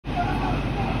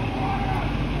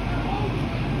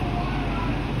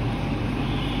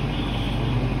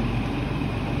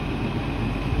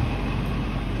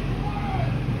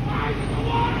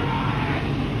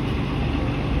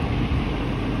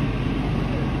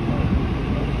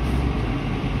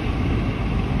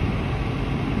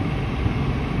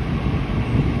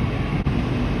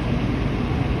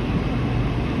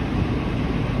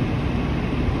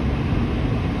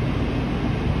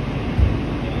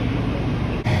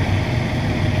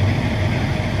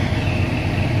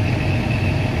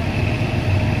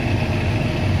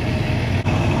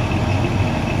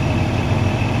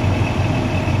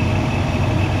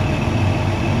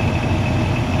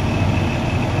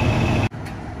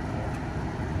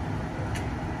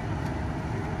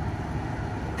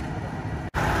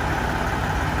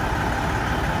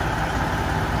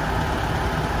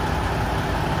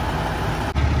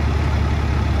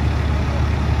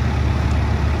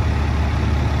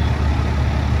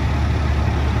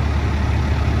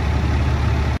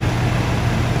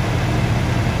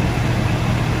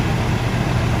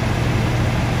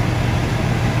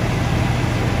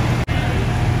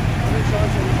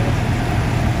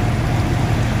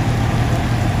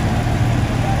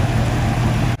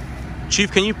Chief,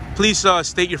 can you please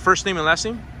state your first name and last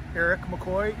name? Eric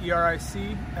McCoy, E-R-I-C-M-C-C-O-Y.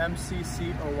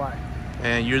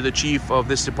 And you're the chief of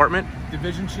this department?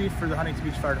 Division Chief for the Huntington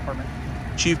Beach Fire Department.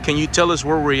 Chief, can you tell us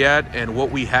where we're at and what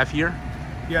we have here?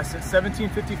 Yes, at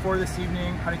 17:54 this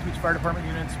evening, Huntington Beach Fire Department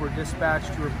units were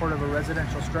dispatched to report of a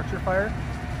residential structure fire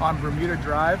on Bermuda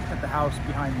Drive at the house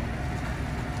behind me.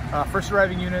 First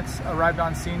arriving units arrived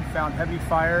on scene, found heavy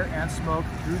fire and smoke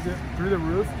through the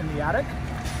roof in the attic.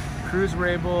 Crews were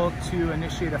able to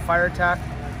initiate a fire attack.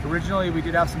 Originally, we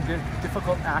did have some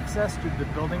difficult access due to the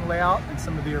building layout and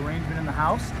some of the arrangement in the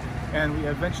house, and we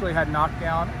eventually had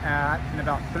knockdown in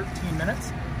about 13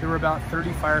 minutes. There were about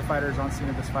 30 firefighters on scene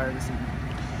of this fire this evening.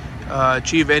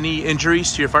 Chief, any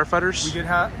injuries to your firefighters? We did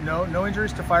have no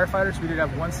injuries to firefighters. We did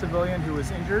have one civilian who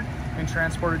was injured and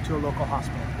transported to a local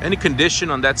hospital. Any condition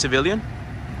on that civilian?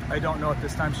 I don't know at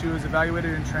this time. She was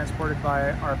evaluated and transported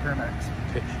by our paramedics.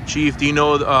 Okay. Chief, do you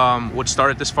know what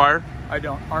started this fire? I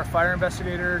don't. Our fire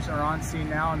investigators are on scene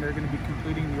now, and they're going to be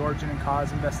completing the origin and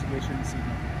cause investigation this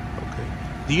evening. Okay.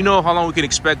 Do you know how long we can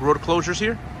expect road closures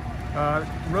here?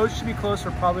 Roads should be closed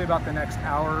for probably about the next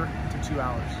hour to 2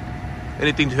 hours.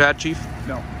 Anything to add, Chief?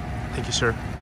 No. Thank you, sir.